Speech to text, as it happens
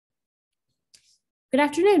Good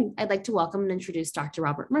afternoon. I'd like to welcome and introduce Dr.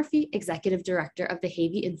 Robert Murphy, Executive Director of the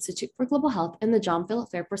Havey Institute for Global Health and the John Philip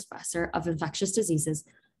Fair Professor of Infectious Diseases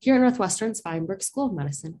here at Northwestern's Feinberg School of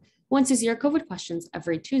Medicine, who answers your COVID questions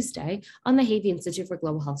every Tuesday on the Havey Institute for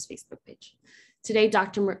Global Health's Facebook page. Today,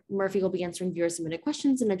 Dr. Murphy will be answering viewer-submitted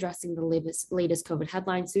questions and addressing the latest COVID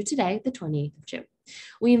headlines through today, the 28th of June.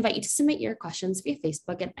 We invite you to submit your questions via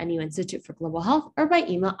Facebook at NU Institute for Global Health or by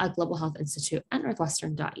email at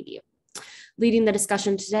globalhealthinstitute@northwestern.edu. Leading the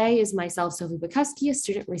discussion today is myself, Sophie Bukowski, a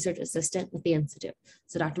student research assistant with the Institute.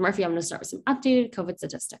 So Dr. Murphy, I'm going to start with some updated COVID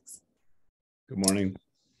statistics. Good morning.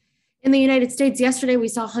 In the United States, yesterday we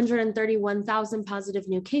saw 131,000 positive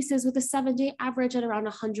new cases with a 7-day average at around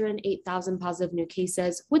 108,000 positive new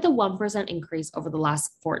cases with a 1% increase over the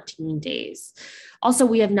last 14 days. Also,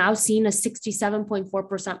 we have now seen a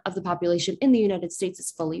 67.4% of the population in the United States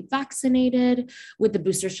is fully vaccinated, with the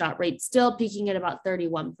booster shot rate still peaking at about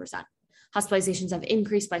 31%. Hospitalizations have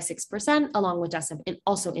increased by 6%, along with deaths have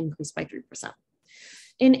also increased by 3%.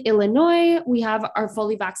 In Illinois, we have our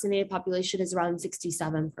fully vaccinated population is around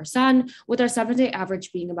 67%, with our 7-day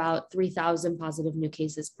average being about 3,000 positive new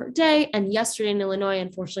cases per day. And yesterday in Illinois,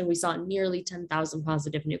 unfortunately, we saw nearly 10,000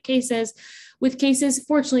 positive new cases, with cases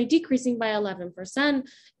fortunately decreasing by 11%.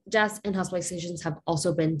 Deaths and hospitalizations have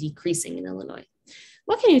also been decreasing in Illinois.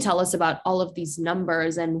 What can you tell us about all of these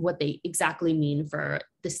numbers and what they exactly mean for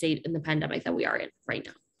the state and the pandemic that we are in right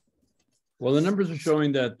now? Well, the numbers are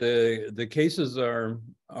showing that the cases are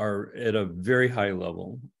at a very high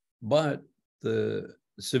level, but the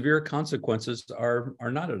severe consequences are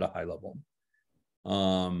not at a high level.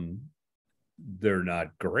 They're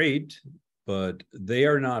not great, but they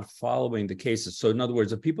are not following the cases. So in other words,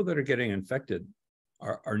 the people that are getting infected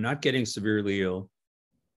are not getting severely ill,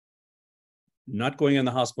 not going in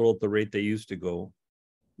the hospital at the rate they used to go,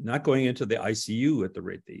 not going into the ICU at the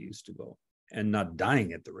rate they used to go, and not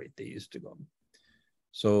dying at the rate they used to go.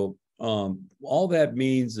 So all that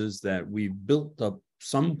means is that we've built up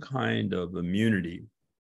some kind of immunity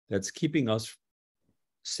that's keeping us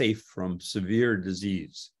safe from severe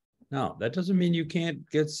disease. Now, that doesn't mean you can't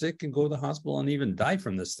get sick and go to the hospital and even die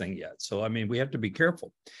from this thing yet. So, I mean, we have to be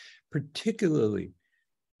careful, particularly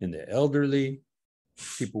in the elderly,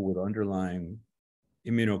 people with underlying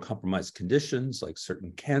immunocompromised conditions like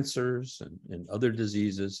certain cancers and other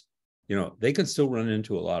diseases. You know, they can still run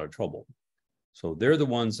into a lot of trouble. So they're the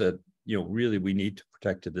ones that, you know, really we need to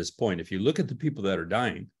protect to this point. If you look at the people that are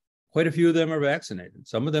dying, quite a few of them are vaccinated.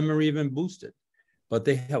 Some of them are even boosted, but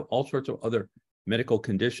they have all sorts of other medical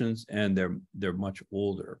conditions and they're much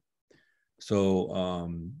older. So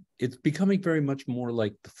it's becoming very much more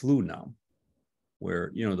like the flu now,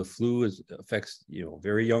 where, you know, the flu affects, you know,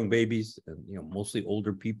 very young babies and, you know, mostly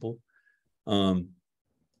older people. So,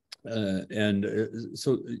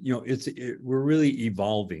 you know, we're really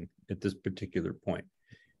evolving at this particular point.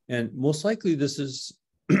 And most likely this is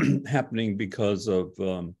happening because of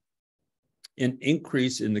an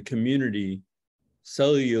increase in the community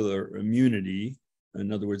cellular immunity.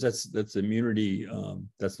 In other words, that's immunity,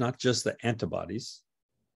 that's not just the antibodies,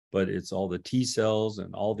 but it's all the T cells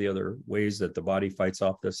and all the other ways that the body fights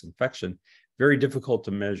off this infection. Very difficult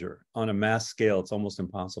to measure. On a mass scale, it's almost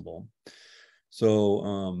impossible.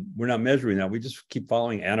 So we're not measuring that. We just keep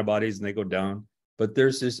following antibodies and they go down. But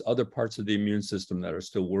there's this other parts of the immune system that are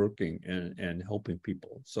still working and helping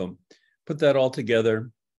people. So put that all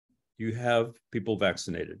together. You have people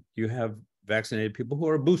vaccinated. You have vaccinated people who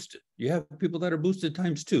are boosted. You have people that are boosted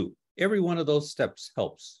 ×2. Every one of those steps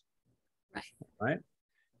helps. Right?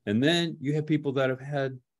 And then you have people that have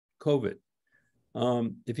had COVID.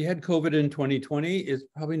 If you had COVID in 2020, it's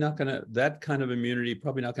probably not going to, that kind of immunity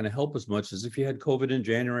probably not going to help as much as if you had COVID in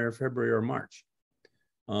January or February or March.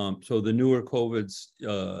 So the newer COVIDs,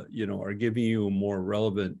 you know, are giving you a more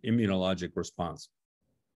relevant immunologic response.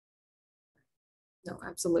 No,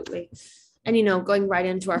 absolutely. And, you know, going right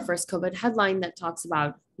into our first COVID headline that talks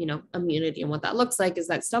about, you know, immunity and what that looks like is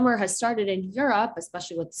that summer has started in Europe,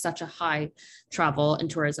 especially with such a high travel and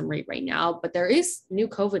tourism rate right now. But there is new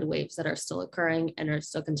COVID waves that are still occurring and are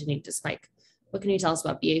still continuing to spike. What can you tell us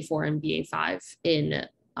about BA4 and BA5 in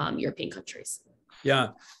European countries?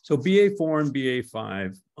 Yeah, so BA4 and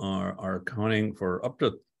BA5 are accounting for up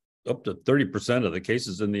to 30% of the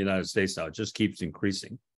cases in the United States now. It just keeps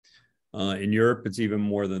increasing. In Europe, it's even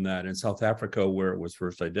more than that. In South Africa, where it was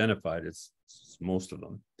first identified, it's most of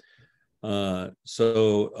them.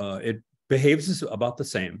 It behaves about the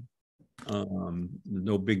same.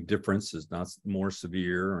 No big difference. It's not more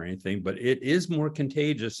severe or anything, but it is more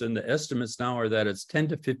contagious. And the estimates now are that it's 10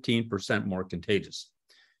 to 15% more contagious.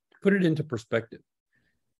 To put it into perspective,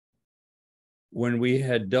 when we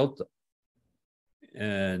had Delta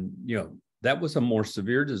And, that was a more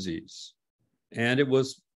severe disease. And it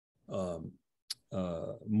was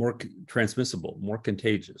more transmissible, more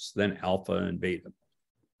contagious than alpha and beta.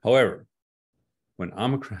 However, when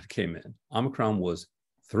Omicron came in, Omicron was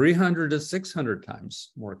 300 to 600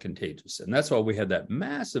 times more contagious. And that's why we had that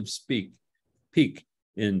massive peak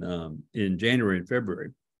in January and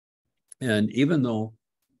February. And even though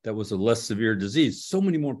that was a less severe disease, so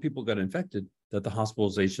many more people got infected that the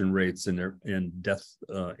hospitalization rates and death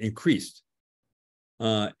increased.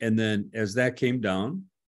 And then as that came down,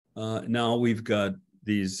 now we've got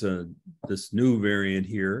this new variant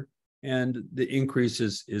here, and the increase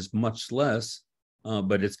is much less,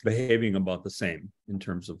 but it's behaving about the same in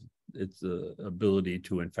terms of its ability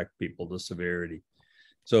to infect people, the severity.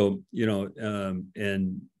 So,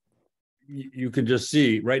 and you can just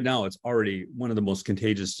see right now it's already one of the most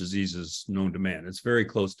contagious diseases known to man. It's very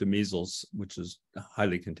close to measles, which is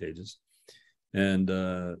highly contagious. And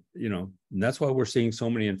that's why we're seeing so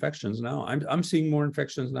many infections now. I'm seeing more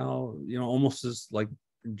infections now, almost as like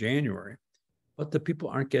January, but the people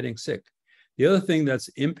aren't getting sick. The other thing that's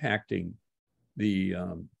impacting the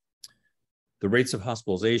rates of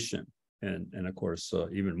hospitalization and of course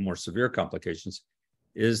even more severe complications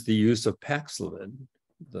is the use of Paxlovid,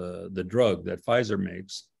 the drug that Pfizer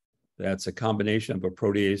makes. That's a combination of a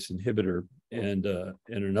protease inhibitor and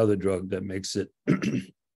another drug that makes it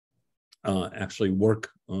actually work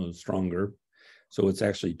stronger. So it's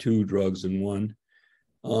actually two drugs in one.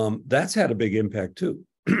 That's had a big impact too,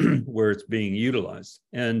 where it's being utilized.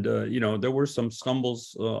 And there were some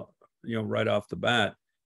stumbles, right off the bat,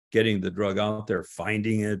 getting the drug out there,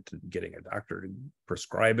 finding it, getting a doctor to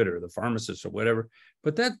prescribe it or the pharmacist or whatever.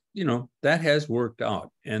 But that, that has worked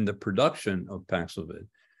out. And the production of Paxlovid,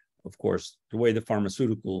 of course, the way the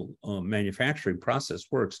pharmaceutical manufacturing process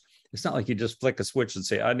works, it's not like you just flick a switch and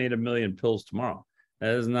say, I need 1 million pills tomorrow.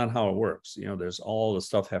 That is not how it works. There's all the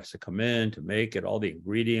stuff has to come in to make it, all the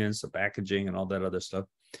ingredients, the packaging and all that other stuff.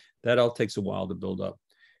 That all takes a while to build up.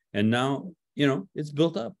 And now, it's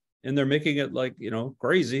built up and they're making it like,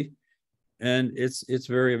 crazy, and it's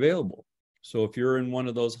very available. So if you're in one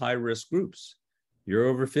of those high risk groups, you're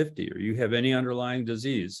over 50 or you have any underlying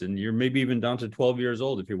disease, and you're maybe even down to 12 years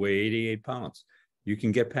old, if you weigh 88 pounds, you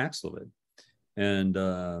can get Paxlovid. And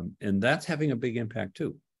that's having a big impact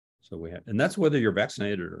too. So and that's whether you're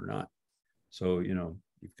vaccinated or not. So,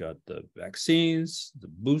 you've got the vaccines, the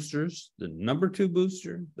boosters, the number 2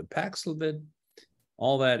 booster, the Paxlovid,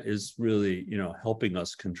 all that is really, helping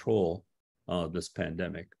us control this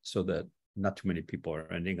pandemic so that not too many people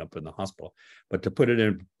are ending up in the hospital. But to put it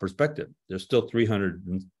in perspective, there's still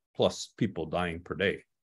 300 plus people dying per day.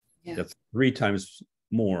 Yeah. That's 3 times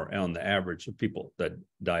more on the average of people that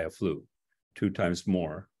die of flu, 2 times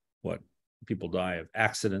more what people die of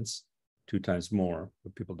accidents, 2 times more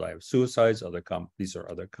what people die of suicides. These are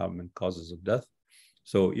other common causes of death.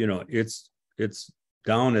 So, it's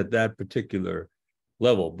down at that particular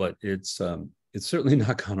level, but it's certainly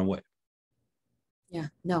not gone away. Yeah,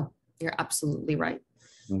 no, you're absolutely right.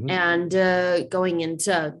 Mm-hmm. And going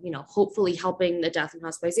into, hopefully helping the death and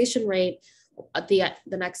hospitalization rate, the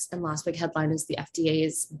next and last big headline is the FDA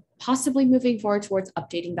is possibly moving forward towards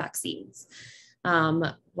updating vaccines.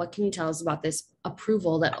 What can you tell us about this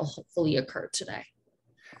approval that will hopefully occur today?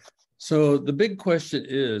 So the big question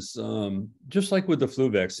is, just like with the flu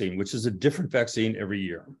vaccine, which is a different vaccine every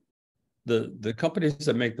year, the companies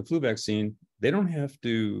that make the flu vaccine, they don't have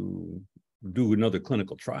to do another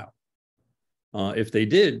clinical trial. If they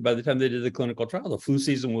did, by the time they did the clinical trial, the flu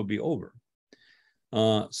season will be over.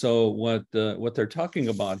 So what they're talking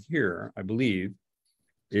about here, I believe,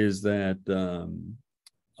 is that the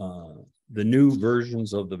new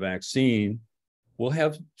versions of the vaccine will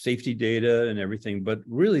have safety data and everything, but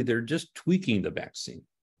really they're just tweaking the vaccine,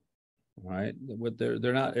 right? What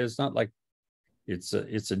they're not, it's not like it's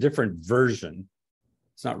a different version.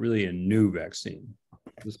 It's not really a new vaccine.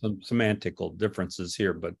 There's some semantical differences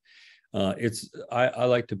here, but I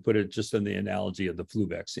like to put it just in the analogy of the flu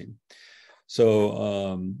vaccine.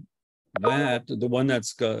 So the one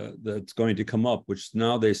that's going to come up, which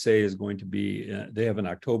now they say is going to be, they have an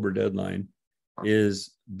October deadline,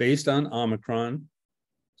 is based on Omicron.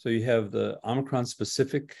 So you have the Omicron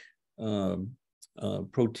specific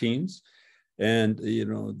proteins, and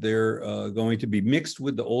they're going to be mixed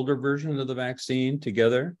with the older version of the vaccine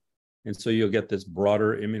together, and so you'll get this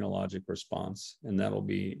broader immunologic response, and that'll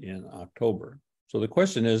be in October. So the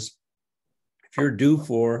question is, if you're due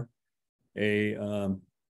for a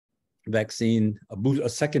vaccine, a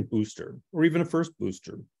second booster, or even a first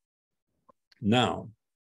booster, now,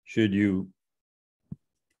 should you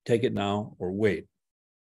take it now or wait?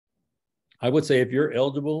 I would say if you're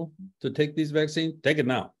eligible to take these vaccines, take it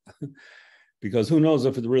now, because who knows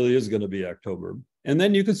if it really is going to be October. And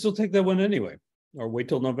then you can still take that one anyway, or wait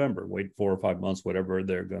till November, wait 4 or 5 months, whatever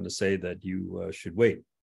they're going to say that you should wait.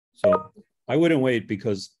 So I wouldn't wait,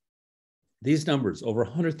 because these numbers, over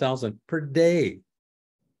 100,000 per day,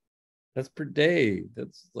 that's per day.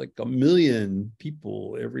 That's like 1 million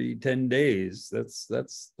people every 10 days.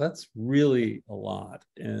 That's really a lot.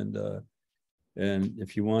 And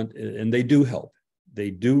if you want, and they do help. They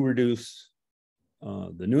do reduce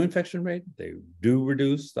the new infection rate. They do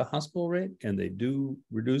reduce the hospital rate, and they do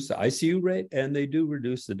reduce the ICU rate, and they do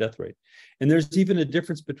reduce the death rate. And there's even a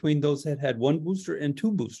difference between those that had 1 booster and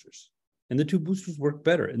 2 boosters. And the 2 boosters work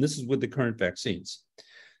better. And this is with the current vaccines.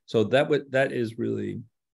 So that is really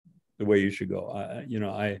the way you should go.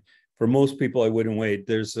 For most people, I wouldn't wait.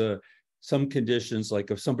 There's some conditions,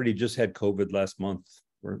 like if somebody just had COVID last month,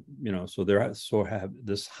 or so they have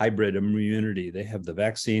this hybrid immunity. They have the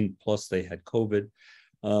vaccine plus they had COVID,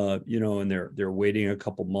 and they're waiting a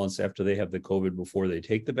couple months after they have the COVID before they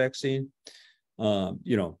take the vaccine.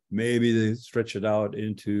 Maybe they stretch it out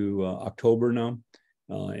into October now,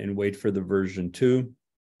 and wait for the version 2.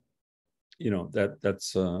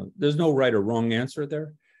 That's there's no right or wrong answer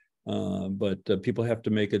there, but people have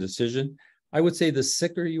to make a decision. I would say the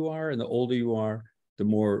sicker you are and the older you are, the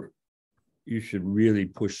more you should really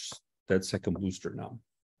push that second booster now,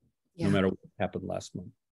 no matter what happened last month.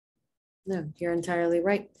 No, you're entirely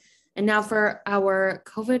right. And now for our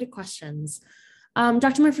COVID questions.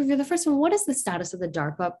 Dr. Murphy, for the first one, what is the status of the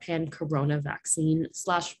DARPA pan-corona vaccine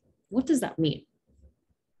 / what does that mean?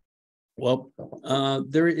 Well,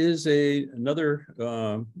 there is another,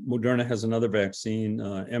 Moderna has another vaccine,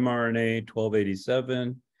 mRNA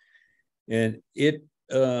 1287, and it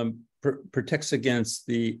protects against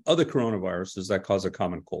the other coronaviruses that cause a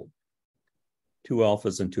common cold, 2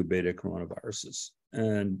 alphas and 2 beta coronaviruses.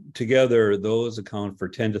 And together, those account for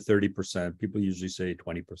 10 to 30%. People usually say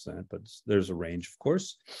 20%, but there's a range, of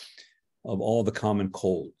course, of all the common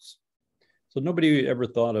colds. So nobody ever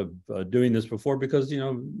thought of doing this before, because,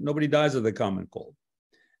 nobody dies of the common cold.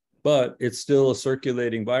 But it's still a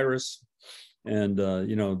circulating virus. And,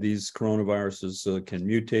 these coronaviruses can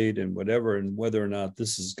mutate and whatever, and whether or not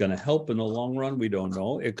this is going to help in the long run, we don't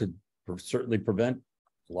know. It could certainly prevent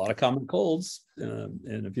a lot of common colds.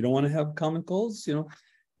 And if you don't want to have common colds,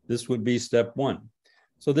 this would be step 1.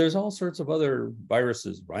 So there's all sorts of other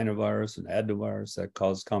viruses, rhinovirus and adenovirus, that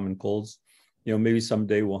cause common colds. Maybe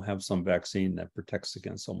someday we'll have some vaccine that protects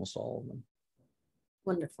against almost all of them.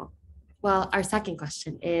 Wonderful. Well, our second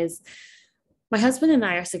question is, my husband and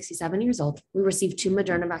I are 67 years old. We received 2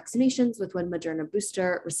 Moderna vaccinations, with 1 Moderna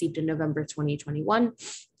booster received in November 2021.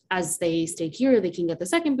 As they state here, they can get the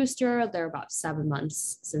second booster. They're about 7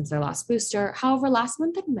 months since their last booster. However, last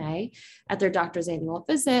month in May, at their doctor's annual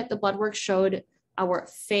visit, the blood work showed our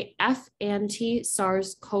F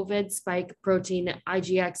anti-SARS-CoV spike protein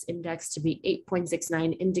IgX index to be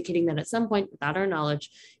 8.69, indicating that at some point, without our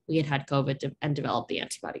knowledge, we had COVID and developed the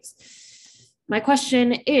antibodies. My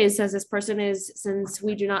question is, as this person is, since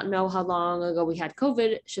we do not know how long ago we had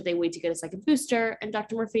COVID, should they wait to get a second booster? And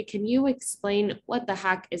Dr. Murphy, can you explain what the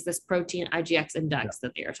heck is this protein IgX index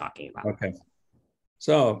that they are talking about? Okay.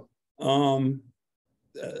 So,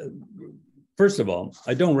 first of all,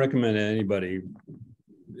 I don't recommend anybody,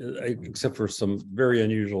 except for some very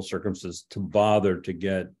unusual circumstances, to bother to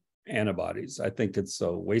get antibodies. I think it's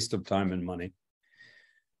a waste of time and money.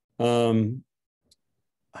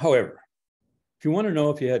 However, if you want to know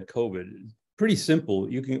if you had COVID, it's pretty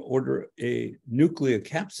simple. You can order a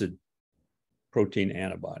nucleocapsid protein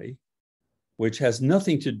antibody, which has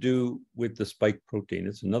nothing to do with the spike protein.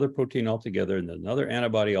 It's another protein altogether and another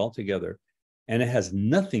antibody altogether, and it has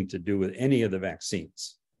nothing to do with any of the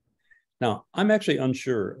vaccines. Now, I'm actually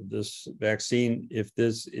unsure of this vaccine, if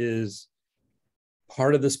this is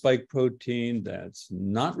part of the spike protein that's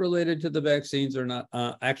not related to the vaccines or not.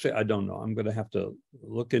 Actually, I don't know. I'm going to have to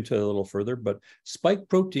look into it a little further, but spike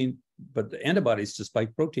protein, but the antibodies to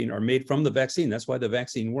spike protein are made from the vaccine. That's why the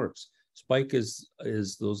vaccine works. Spike is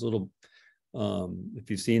those little, if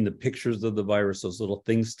you've seen the pictures of the virus, those little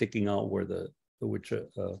things sticking out where where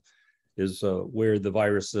the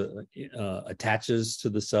virus attaches to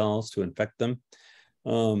the cells to infect them.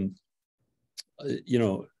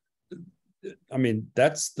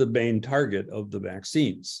 That's the main target of the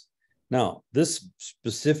vaccines. Now, this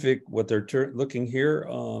specific, what they're looking here,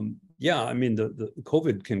 the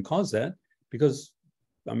COVID can cause that, because,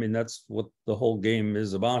 that's what the whole game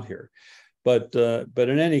is about here. But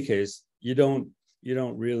in any case, you don't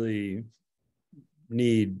really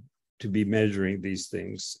need to be measuring these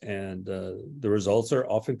things, and the results are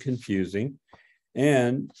often confusing.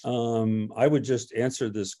 And I would just answer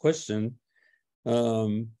this question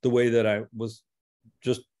the way that I was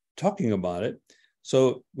just talking about it.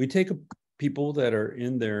 So we take people that are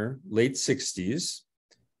in their late 60s.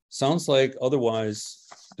 Sounds like otherwise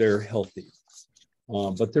they're healthy,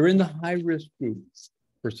 but they're in the high-risk group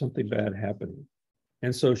for something bad happening.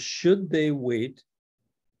 And so should they wait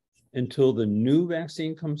until the new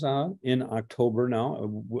vaccine comes out in October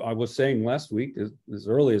now? I was saying last week, as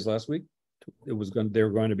early as last week, they were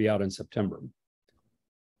going to be out in September.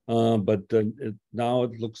 But now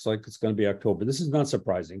it looks like it's going to be October. This is not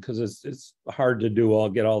surprising because it's hard to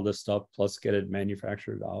get all this stuff, plus get it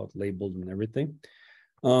manufactured out, labeled and everything.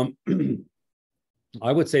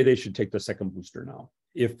 I would say they should take the second booster now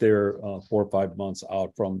if they're 4 or 5 months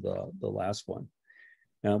out from the last one,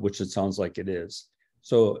 which it sounds like it is.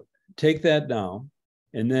 So take that now,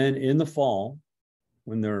 and then in the fall,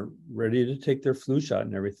 when they're ready to take their flu shot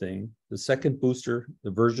and everything, the second booster, the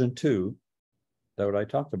version 2, that what I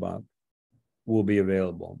talked about, will be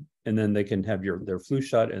available, and then they can have their flu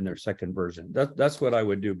shot and their second version. That's what I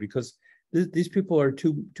would do, because these people are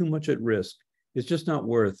too much at risk. It's just not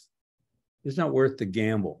worth. It's not worth the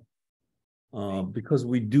gamble, because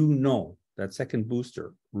we do know that second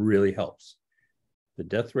booster really helps. The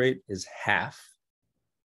death rate is half.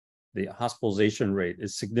 The hospitalization rate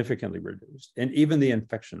is significantly reduced, and even the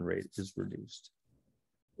infection rate is reduced.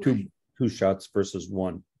 Two shots versus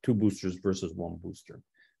one, 2 boosters versus 1 booster.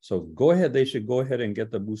 So go ahead. They should go ahead and get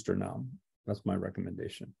the booster now. That's my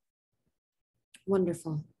recommendation.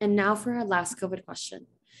 Wonderful. And now for our last COVID question.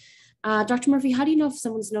 Dr. Murphy, how do you know if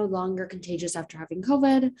someone's no longer contagious after having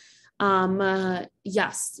COVID?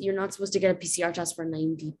 Yes, you're not supposed to get a PCR test for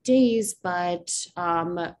 90 days, but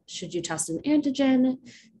should you test an antigen?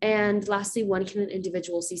 And lastly, when can an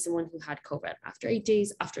individual see someone who had COVID? After 8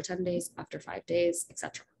 days, after 10 days, after 5 days,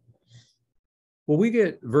 etc.? Well, we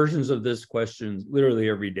get versions of this question literally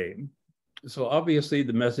every day. So obviously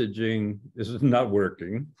the messaging is not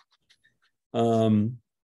working.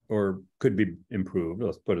 Or could be improved,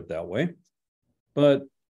 let's put it that way. But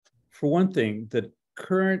for one thing,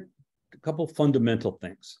 a couple fundamental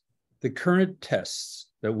things. The current tests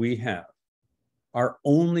that we have are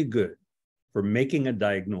only good for making a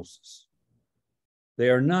diagnosis. They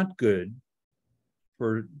are not good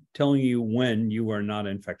for telling you when you are not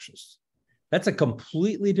infectious. That's a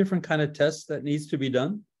completely different kind of test that needs to be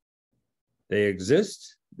done. They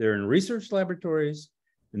exist, they're in research laboratories,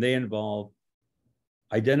 and they involve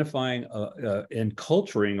identifying and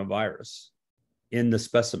culturing a virus in the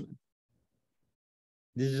specimen.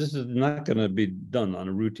 This is not going to be done on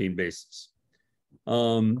a routine basis.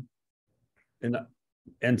 And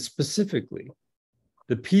specifically,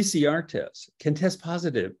 the PCR test can test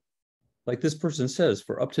positive, like this person says,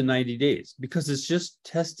 for up to 90 days, because it's just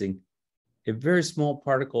testing a very small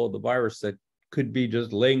particle of the virus that could be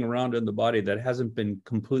just laying around in the body that hasn't been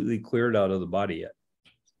completely cleared out of the body yet.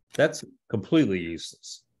 That's completely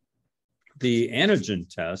useless. The antigen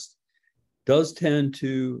test does tend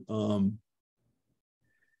to,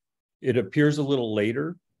 it appears a little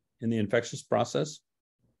later in the infectious process.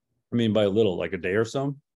 I mean, by a little, like a day or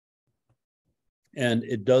so. And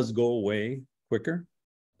it does go away quicker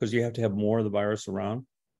because you have to have more of the virus around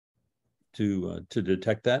to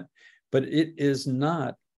detect that. But it is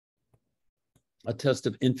not a test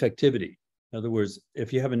of infectivity. In other words,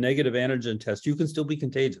 if you have a negative antigen test, you can still be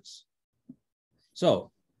contagious.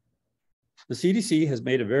 So the CDC has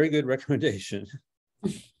made a very good recommendation,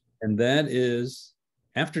 and that is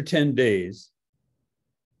after 10 days,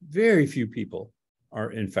 very few people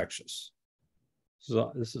are infectious.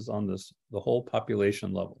 So this is on the whole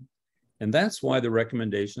population level. And that's why the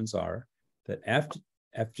recommendations are that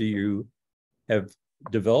after you have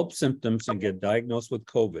developed symptoms and get diagnosed with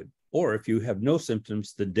COVID, or if you have no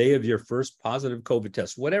symptoms, the day of your first positive COVID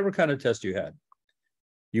test, whatever kind of test you had,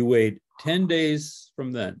 you wait 10 days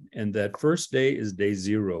from then. And that first day is day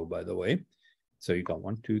 0, by the way. So you got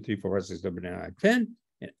 1, 2, 3, 4, 5, 6, 7, 8, 9, 10.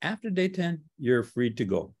 And after day 10, you're free to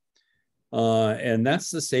go. And that's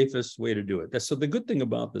the safest way to do it. So the good thing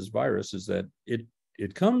about this virus is that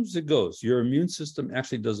it comes, it goes. Your immune system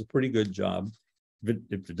actually does a pretty good job,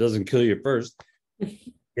 if it doesn't kill you first,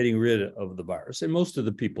 getting rid of the virus. And most of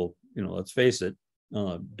the people, let's face it,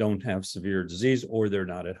 don't have severe disease, or they're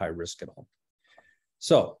not at high risk at all.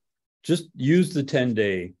 So just use the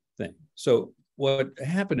 10-day thing. So what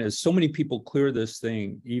happened is so many people clear this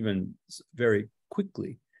thing even very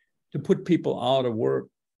quickly to put people out of work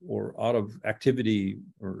or out of activity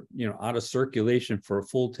or out of circulation for a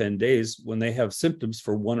full 10 days when they have symptoms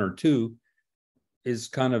for 1 or 2 is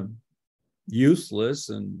kind of useless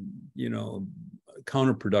and,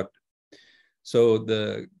 counterproductive. So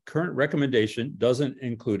the current recommendation doesn't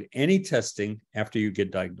include any testing after you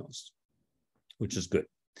get diagnosed, which is good.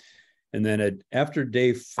 And then after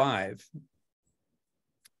day 5,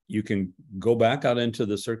 you can go back out into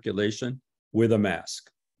the circulation with a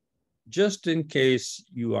mask, just in case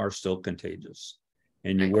you are still contagious.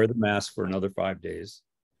 And you wear the mask for another 5 days.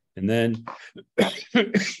 And then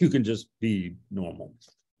you can just be normal.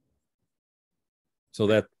 So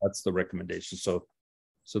that's the recommendation.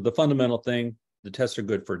 So the fundamental thing, the tests are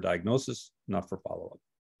good for diagnosis, not for follow-up.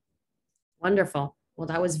 Wonderful. Well,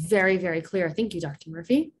 that was very, very clear. Thank you, Dr.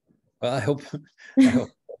 Murphy. Well, I hope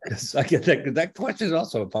because I get that question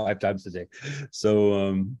also 5 times a day.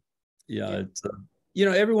 So it's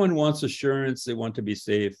everyone wants assurance. They want to be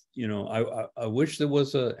safe. I wish there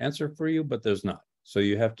was an answer for you, but there's not. So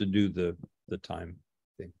you have to do the time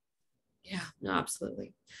thing. Yeah, no,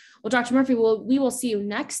 absolutely. Well, Dr. Murphy, we will see you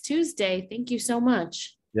next Tuesday. Thank you so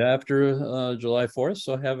much. Yeah, after July 4th.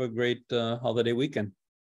 So have a great holiday weekend.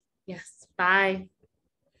 Yes. Bye.